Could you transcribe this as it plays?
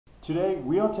Today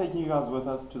we are taking you guys with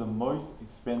us to the most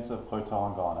expensive hotel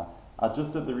in Ghana. I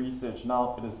just did the research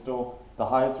now. It is still the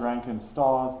highest rank in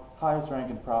stars, highest rank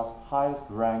in price, highest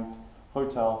ranked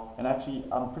hotel, and actually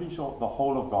I'm pretty sure the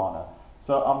whole of Ghana.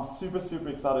 So I'm super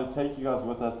excited to take you guys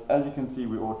with us. As you can see,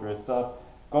 we're all dressed up.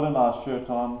 Got a nice shirt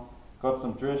on, got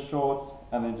some dress shorts,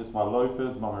 and then just my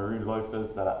loafers, my maroon loafers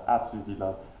that I absolutely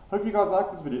love. Hope you guys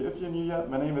like this video. If you're new here,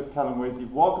 my name is Callum Wesley.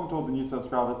 Welcome to all the new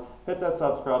subscribers. Hit that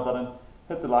subscribe button,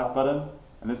 hit the like button,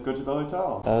 and let's go to the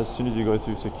hotel. As soon as you go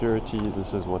through security,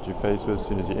 this is what you face with as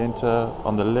soon as you enter.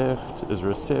 On the left is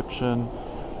reception,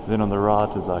 then on the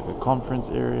right is like a conference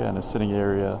area and a sitting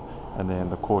area, and then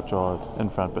the courtyard in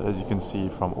front. But as you can see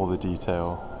from all the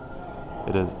detail,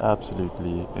 it is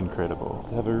absolutely incredible.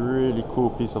 They have a really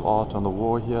cool piece of art on the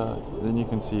wall here. Then you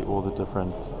can see all the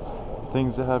different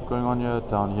things they have going on here.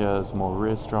 Down here is more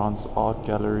restaurants, art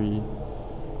gallery,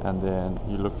 and then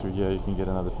you look through here, you can get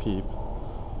another peep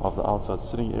of the outside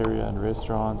sitting area and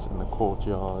restaurants in the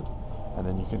courtyard, and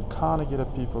then you can kind of get a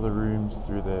peep of the rooms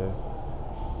through there.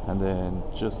 And then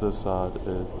just this side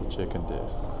is the check-in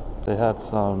desks. They have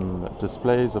some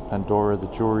displays of Pandora, the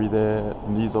jewelry there,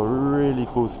 and these are really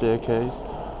cool staircase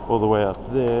all the way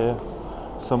up there.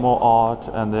 Some more art,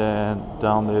 and then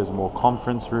down there is more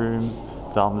conference rooms,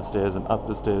 down the stairs and up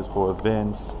the stairs for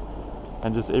events,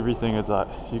 and just everything is like,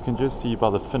 you can just see by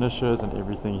the finishes and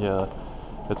everything here,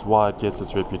 it's why it gets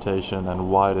its reputation and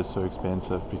why it is so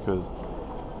expensive, because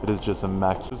it is just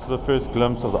immaculate. This is the first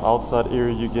glimpse of the outside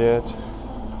area you get.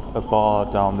 A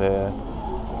bar down there,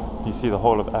 you see the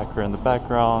whole of Accra in the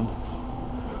background,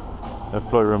 a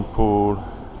flow room pool,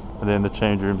 and then the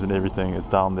change rooms and everything is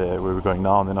down there where we're going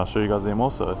now, and then I'll show you guys them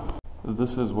also.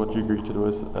 This is what you're greeted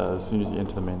with as soon as you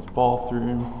enter the men's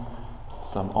bathroom.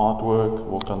 Some artwork,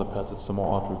 walk down the passage, some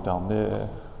more artwork down there.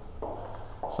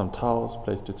 Some towels,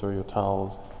 place to throw your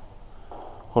towels.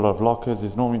 Whole lot of lockers.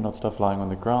 There's normally not stuff lying on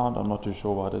the ground. I'm not too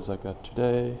sure why it is like that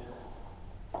today.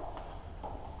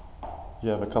 You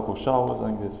have a couple showers, I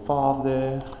think there's 5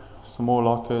 there. Some more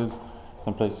lockers,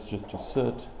 some places just to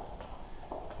sit.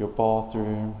 Your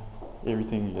bathroom,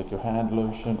 everything, like your hand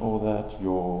lotion, all that,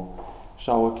 your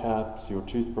shower caps, your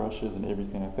toothbrushes and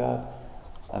everything like that.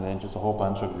 And then just a whole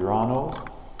bunch of urinals.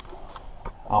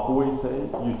 I always say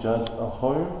you judge a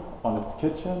home on its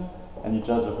kitchen and you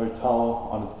judge a hotel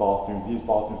on its bathrooms. These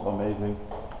bathrooms are amazing.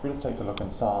 Let's take a look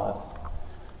inside.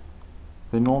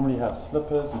 They normally have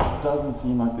slippers. It doesn't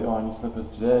seem like there are any slippers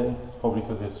today, probably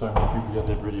because there's so many people here,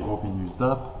 they've already all been used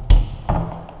up.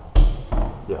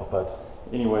 Yeah, but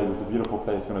anyways, it's a beautiful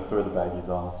place. I'm going to throw the baggies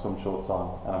on, swim shorts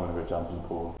on, and I'm going to go jump in the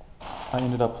pool. I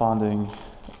ended up finding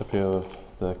a pair of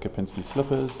the Kempinski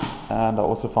slippers, and I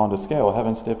also found a scale. I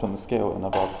haven't stepped on the scale in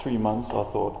about 3 months, so I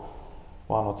thought,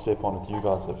 why not step on with you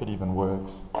guys if it even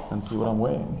works, and see what I'm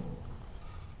weighing.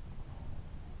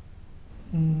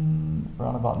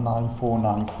 Around about 94,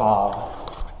 95.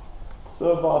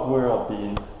 So about where I've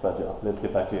been, but yeah, let's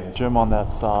get back to it. Gym on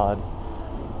that side,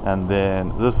 and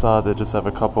then this side they just have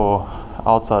a couple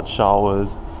outside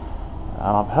showers.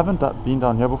 And I haven't been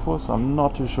down here before, so I'm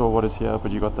not too sure what is here,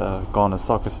 but you got the Ghana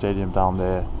soccer stadium down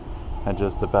there, and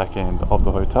just the back end of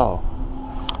the hotel.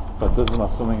 But this is my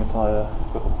swimming attire.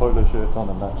 Got the polo shirt on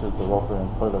that matches the rocker and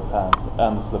polo pants,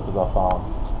 and the slippers I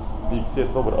found. You can see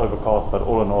it's a little bit overcast, but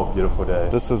all in all, beautiful day.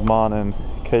 This is mine and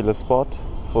Kayla's spot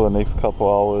for the next couple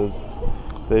hours.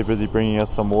 They're busy bringing us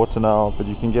some water now, but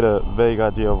you can get a vague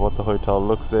idea of what the hotel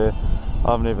looks there.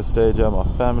 I've never stayed here. My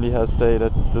family has stayed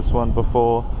at this one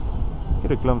before.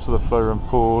 Get a glimpse of the flow room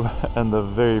pool and the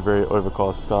very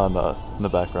overcast sky in the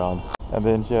background. And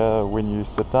then here, when you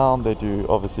sit down, they do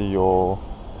obviously your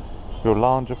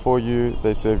lounger for you.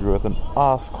 They serve you with an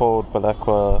ice cold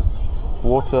Balaqua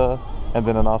water, and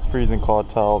then a nice freezing cold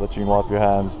towel that you can wipe your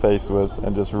hands, face with,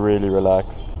 and just really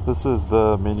relax. This is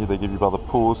the menu they give you by the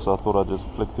pool, so I thought I'd just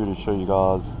flick through to show you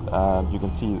guys. And you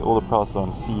can see all the prices on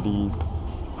CDs,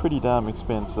 pretty damn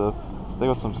expensive. They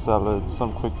got some salads,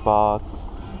 some quick bites,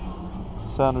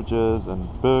 sandwiches and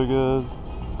burgers.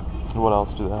 What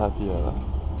else do they have here?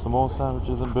 Some more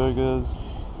sandwiches and burgers,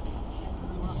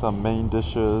 some main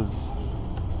dishes,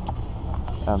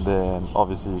 and then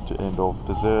obviously to end off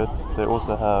dessert, they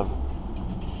also have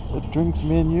a drinks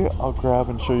menu. I'll grab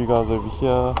and show you guys over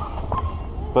here,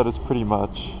 but it's pretty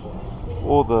much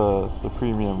all the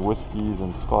premium whiskies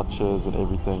and scotches and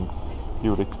everything you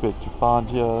would expect to find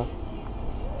here.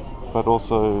 But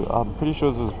also I'm pretty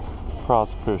sure this is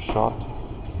price per shot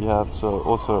you have, so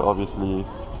also obviously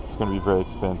it's going to be very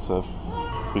expensive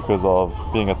because of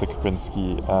being at the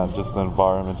Kempinski and just the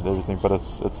environment and everything, but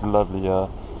it's lovely here.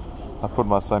 I put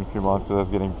my sun cream on because I was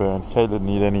getting burned. Kate didn't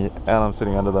need any, and I'm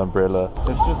sitting under the umbrella.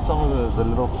 It's just some of the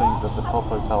little things that the top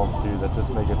hotels do that just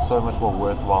make it so much more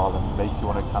worthwhile and makes you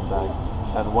want to come back.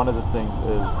 And one of the things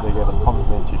is they gave us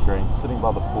complimentary drinks, sitting by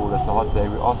the pool. It's a hot day.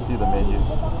 We asked to see the menu.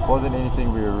 More than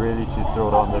anything, we were really too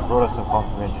thrilled on. They brought us some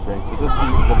complimentary drinks. So just see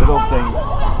the little things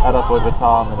add up over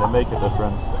time and they make a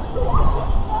difference.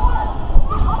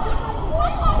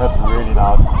 That's really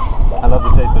nice. I love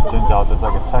the taste of ginger ale, just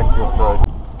like it attacks your throat.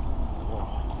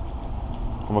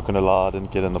 I'm not gonna lie, I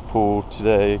didn't get in the pool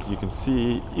today. You can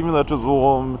see, even though it was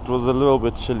warm, it was a little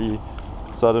bit chilly.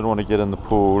 So I didn't want to get in the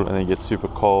pool and then get super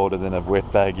cold and then have wet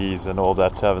baggies and all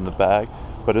that to have in the bag.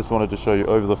 But I just wanted to show you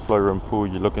over the flow room pool,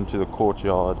 you look into the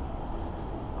courtyard.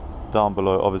 Down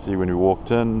below, obviously when we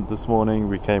walked in this morning,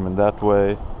 we came in that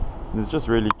way. And there's just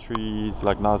really trees,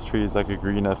 like nice trees, like a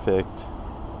green effect.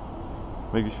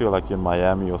 Makes you feel like you're in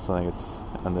Miami or something.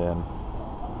 And then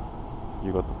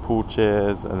you got the pool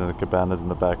chairs and then the cabanas in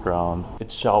the background.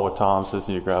 It's shower time, so I just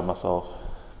need to grab myself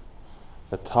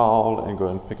a towel and go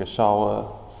and pick a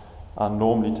shower. I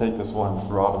normally take this one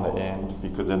right on the end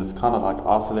because then it's kind of like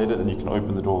isolated and you can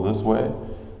open the door this way,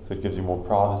 so it gives you more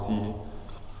privacy.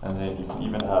 And then you can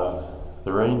even have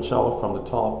the rain shower from the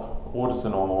top, or just a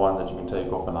normal one that you can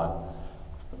take off and like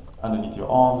underneath your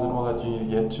arms and all that you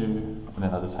need to get to. And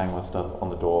then I just hang my stuff on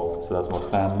the door. So that's my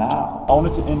plan now. I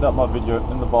wanted to end up my video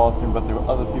in the bathroom, but there were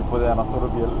other people there and I thought it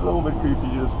would be a little bit creepy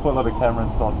to just pull out a camera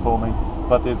and start filming.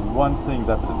 But there's one thing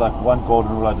that is like one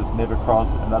golden rule I just never cross,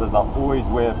 and that is I always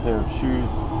wear a pair of shoes,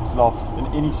 slops, in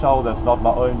any shower that's not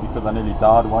my own, because I nearly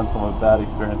died once from a bad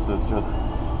experience. So it's just,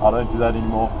 I don't do that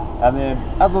anymore. And then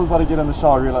as I was about to get in the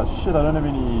shower, I realized, shit, I don't have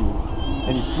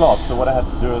any slops. So what I had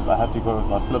to do is I had to go with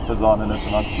my slippers on, and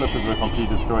so my slippers were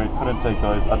completely destroyed. Couldn't take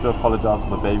those. I do apologize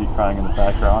for the baby crying in the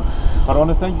background. But I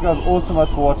want to thank you guys all so much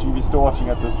for watching. If you're still watching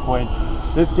at this point,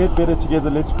 let's get better together,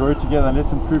 let's grow together, and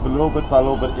let's improve a little bit by a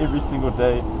little bit every single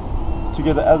day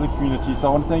together as a community. So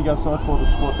I want to thank you guys so much for the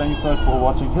support. Thank you so much for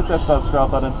watching. Hit that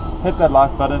subscribe button, hit that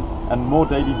like button, and more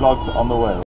daily vlogs on the way.